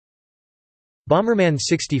Bomberman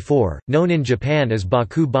 64, known in Japan as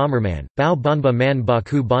Baku Bomberman, Bao Banba Man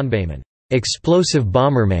Baku Bonbeiman, Explosive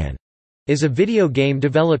Bomberman, is a video game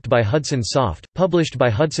developed by Hudson Soft, published by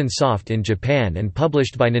Hudson Soft in Japan and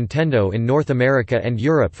published by Nintendo in North America and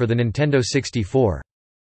Europe for the Nintendo 64.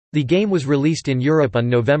 The game was released in Europe on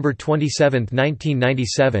November 27,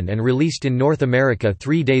 1997 and released in North America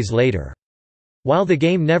 3 days later. While the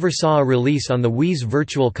game never saw a release on the Wii's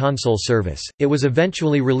Virtual Console service, it was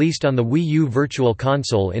eventually released on the Wii U Virtual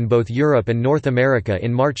Console in both Europe and North America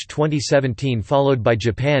in March 2017 followed by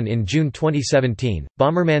Japan in June 2017.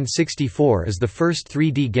 Bomberman 64 is the first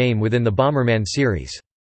 3D game within the Bomberman series.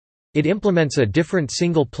 It implements a different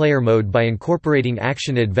single-player mode by incorporating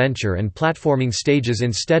action-adventure and platforming stages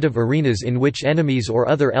instead of arenas in which enemies or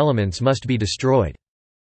other elements must be destroyed.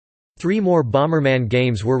 3 more Bomberman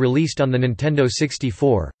games were released on the Nintendo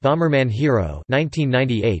 64, Bomberman Hero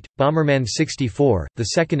 1998, Bomberman 64, The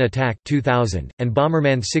Second Attack 2000, and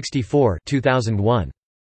Bomberman 64 2001.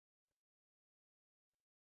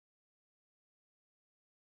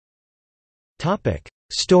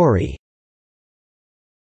 Story.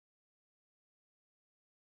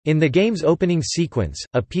 In the game's opening sequence,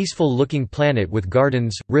 a peaceful-looking planet with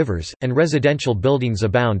gardens, rivers, and residential buildings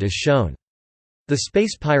abound is shown. The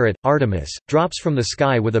space pirate, Artemis, drops from the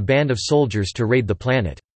sky with a band of soldiers to raid the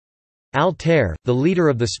planet. Altair, the leader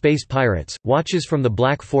of the space pirates, watches from the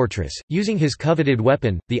Black Fortress, using his coveted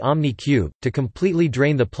weapon, the Omni Cube, to completely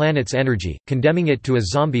drain the planet's energy, condemning it to a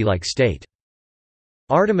zombie-like state.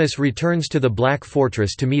 Artemis returns to the Black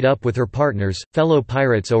Fortress to meet up with her partners, fellow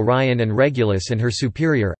pirates Orion and Regulus and her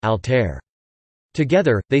superior, Altair.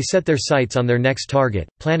 Together, they set their sights on their next target,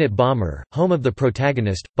 Planet Bomber, home of the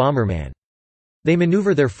protagonist, Bomberman. They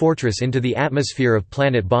maneuver their fortress into the atmosphere of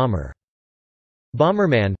Planet Bomber.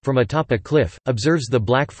 Bomberman, from atop a cliff, observes the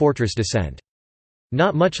Black Fortress descent.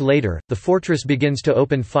 Not much later, the fortress begins to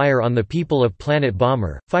open fire on the people of Planet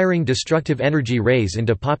Bomber, firing destructive energy rays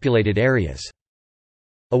into populated areas.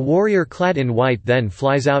 A warrior clad in white then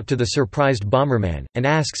flies out to the surprised Bomberman, and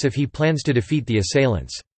asks if he plans to defeat the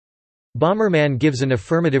assailants. Bomberman gives an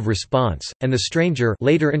affirmative response, and the stranger,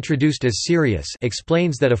 later introduced as Sirius,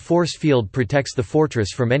 explains that a force field protects the fortress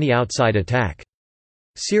from any outside attack.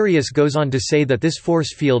 Sirius goes on to say that this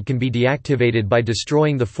force field can be deactivated by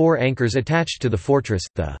destroying the 4 anchors attached to the fortress,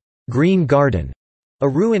 the Green Garden, a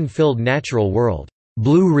ruin-filled natural world,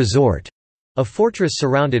 Blue Resort, a fortress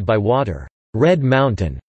surrounded by water, Red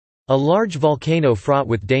Mountain, a large volcano fraught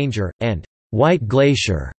with danger, and White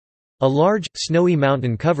Glacier, a large, snowy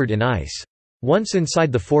mountain covered in ice. Once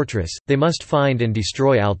inside the fortress, they must find and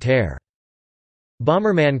destroy Altair.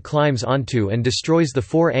 Bomberman climbs onto and destroys the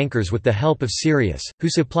 4 anchors with the help of Sirius, who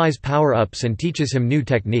supplies power-ups and teaches him new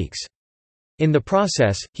techniques. In the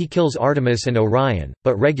process, he kills Artemis and Orion,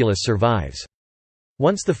 but Regulus survives.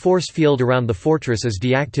 Once the force field around the fortress is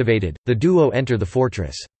deactivated, the duo enter the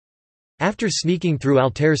fortress. After sneaking through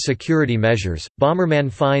Altair's security measures,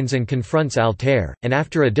 Bomberman finds and confronts Altair, and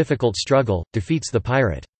after a difficult struggle, defeats the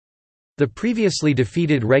pirate. The previously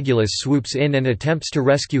defeated Regulus swoops in and attempts to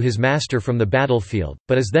rescue his master from the battlefield,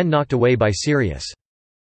 but is then knocked away by Sirius.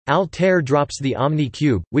 Altair drops the Omni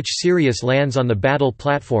Cube, which Sirius lands on the battle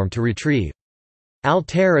platform to retrieve.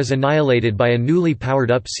 Altair is annihilated by a newly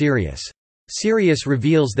powered-up Sirius. Sirius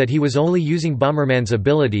reveals that he was only using Bomberman's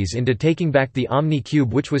abilities into taking back the Omni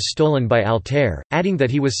Cube which was stolen by Altair, adding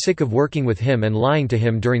that he was sick of working with him and lying to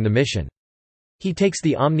him during the mission. He takes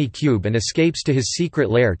the Omni Cube and escapes to his secret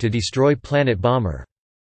lair to destroy Planet Bomber.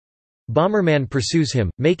 Bomberman pursues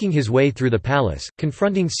him, making his way through the palace,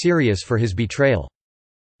 confronting Sirius for his betrayal.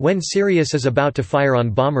 When Sirius is about to fire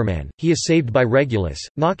on Bomberman, he is saved by Regulus,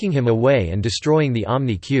 knocking him away and destroying the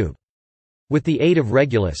Omni Cube. With the aid of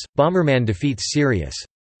Regulus, Bomberman defeats Sirius.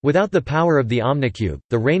 Without the power of the Omnicube,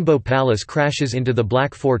 the Rainbow Palace crashes into the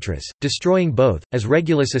Black Fortress, destroying both, as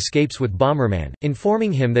Regulus escapes with Bomberman,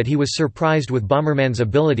 informing him that he was surprised with Bomberman's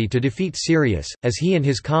ability to defeat Sirius, as he and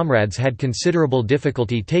his comrades had considerable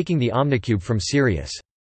difficulty taking the Omnicube from Sirius.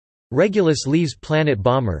 Regulus leaves Planet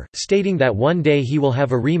Bomber, stating that one day he will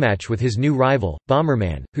have a rematch with his new rival,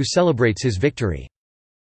 Bomberman, who celebrates his victory.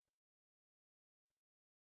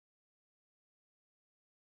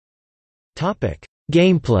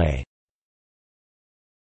 Gameplay.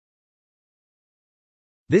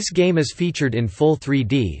 This game is featured in full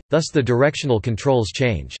 3D, thus the directional controls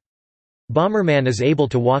change. Bomberman is able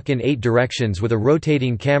to walk in 8 directions with a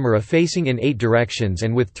rotating camera facing in 8 directions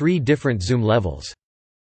and with 3 different zoom levels.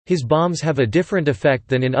 His bombs have a different effect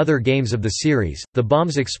than in other games of the series. The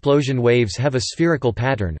bomb's explosion waves have a spherical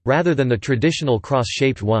pattern, rather than the traditional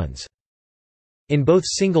cross-shaped ones. In both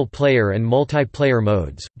single-player and multiplayer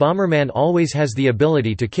modes, Bomberman always has the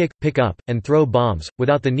ability to kick, pick up, and throw bombs,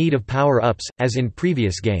 without the need of power-ups, as in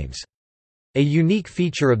previous games. A unique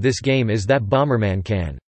feature of this game is that Bomberman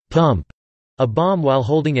can «pump» a bomb while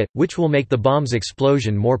holding it, which will make the bomb's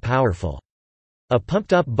explosion more powerful. A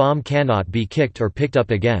pumped-up bomb cannot be kicked or picked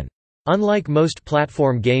up again. Unlike most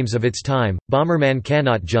platform games of its time, Bomberman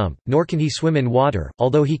cannot jump, nor can he swim in water,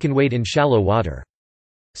 although he can wade in shallow water.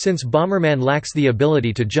 Since Bomberman lacks the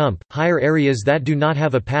ability to jump, higher areas that do not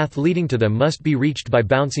have a path leading to them must be reached by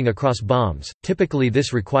bouncing across bombs. Typically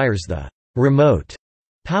this requires the remote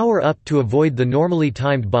power-up to avoid the normally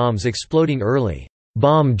timed bombs exploding early.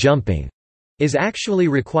 Bomb jumping is actually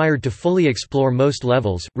required to fully explore most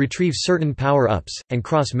levels, retrieve certain power-ups, and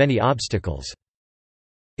cross many obstacles.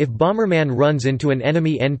 If Bomberman runs into an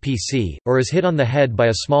enemy NPC, or is hit on the head by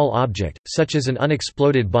a small object, such as an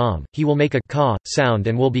unexploded bomb, he will make a caw sound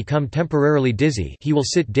and will become temporarily dizzy. He will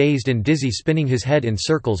sit dazed and dizzy, spinning his head in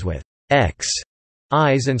circles with X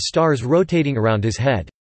eyes and stars rotating around his head.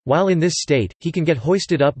 While in this state, he can get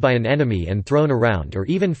hoisted up by an enemy and thrown around, or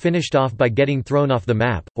even finished off by getting thrown off the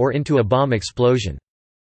map, or into a bomb explosion.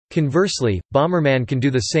 Conversely, Bomberman can do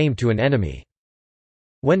the same to an enemy.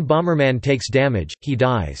 When Bomberman takes damage, he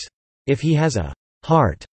dies. If he has a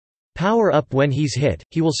heart power-up when he's hit,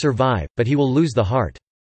 he will survive, but he will lose the heart.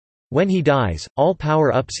 When he dies, all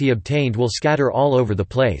power-ups he obtained will scatter all over the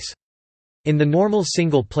place. In the normal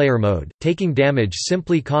single-player mode, taking damage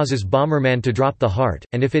simply causes Bomberman to drop the heart,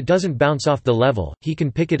 and if it doesn't bounce off the level, he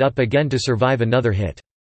can pick it up again to survive another hit.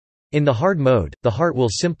 In the hard mode, the heart will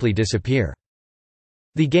simply disappear.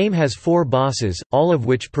 The game has 4 bosses, all of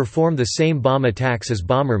which perform the same bomb attacks as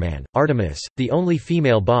Bomberman. Artemis, the only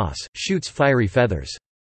female boss, shoots fiery feathers.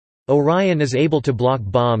 Orion is able to block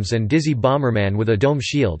bombs and dizzy Bomberman with a dome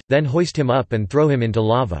shield, then hoist him up and throw him into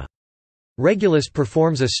lava. Regulus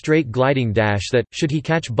performs a straight gliding dash that, should he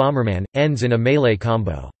catch Bomberman, ends in a melee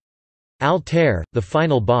combo. Altair, the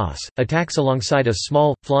final boss, attacks alongside a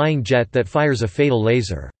small, flying jet that fires a fatal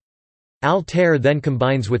laser. Altair then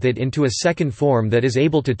combines with it into a second form that is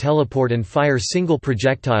able to teleport and fire single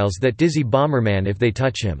projectiles that dizzy Bomberman if they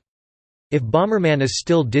touch him. If Bomberman is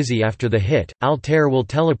still dizzy after the hit, Altair will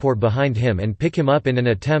teleport behind him and pick him up in an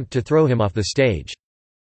attempt to throw him off the stage.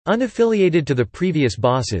 Unaffiliated to the previous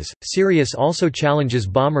bosses, Sirius also challenges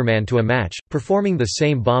Bomberman to a match, performing the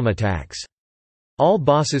same bomb attacks. All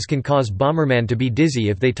bosses can cause Bomberman to be dizzy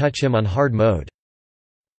if they touch him on hard mode.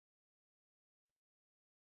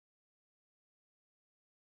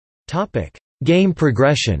 Game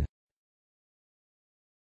progression.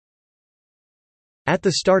 At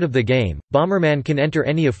the start of the game, Bomberman can enter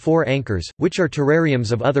any of 4 anchors, which are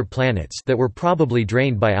terrariums of other planets that were probably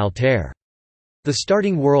drained by Altair. The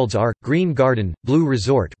starting worlds are, Green Garden, Blue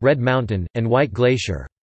Resort, Red Mountain, and White Glacier.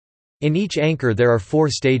 In each anchor there are 4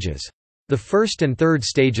 stages. The first and third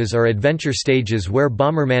stages are adventure stages where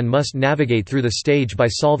Bomberman must navigate through the stage by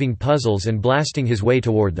solving puzzles and blasting his way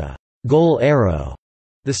toward the goal arrow.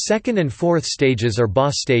 The second and fourth stages are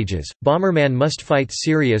boss stages. Bomberman must fight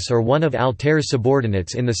Sirius or one of Altair's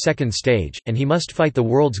subordinates in the second stage, and he must fight the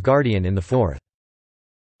world's guardian in the fourth.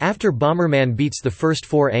 After Bomberman beats the first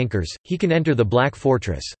 4 anchors, he can enter the Black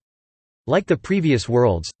Fortress. Like the previous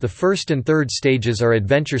worlds, the first and third stages are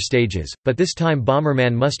adventure stages, but this time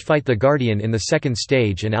Bomberman must fight the Guardian in the second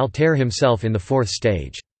stage and Altair himself in the fourth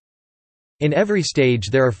stage. In every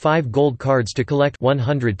stage there are 5 gold cards to collect,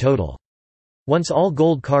 100 total. Once all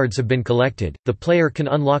gold cards have been collected, the player can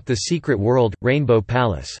unlock the secret world, Rainbow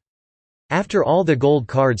Palace. After all the gold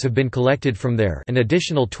cards have been collected from there, an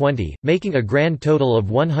additional 20, making a grand total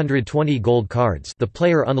of 120 gold cards, the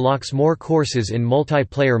player unlocks more courses in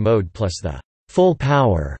multiplayer mode plus the full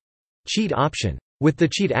power cheat option. With the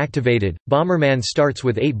cheat activated, Bomberman starts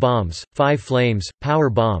with 8 bombs, 5 flames,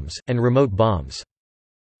 power bombs, and remote bombs.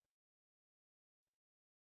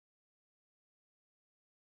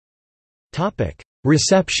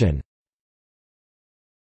 Reception.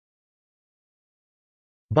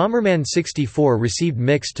 Bomberman 64 received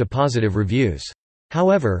mixed to positive reviews.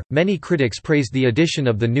 However, many critics praised the addition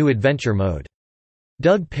of the new adventure mode.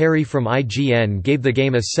 Doug Perry from IGN gave the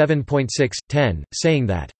game a 7.6/10, saying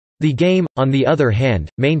that, "The game, on the other hand,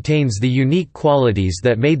 maintains the unique qualities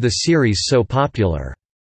that made the series so popular."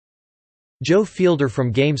 Joe Fielder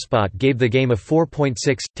from GameSpot gave the game a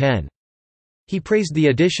 4.6/10. He praised the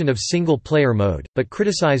addition of single-player mode, but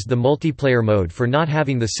criticized the multiplayer mode for not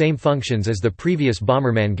having the same functions as the previous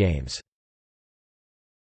Bomberman games.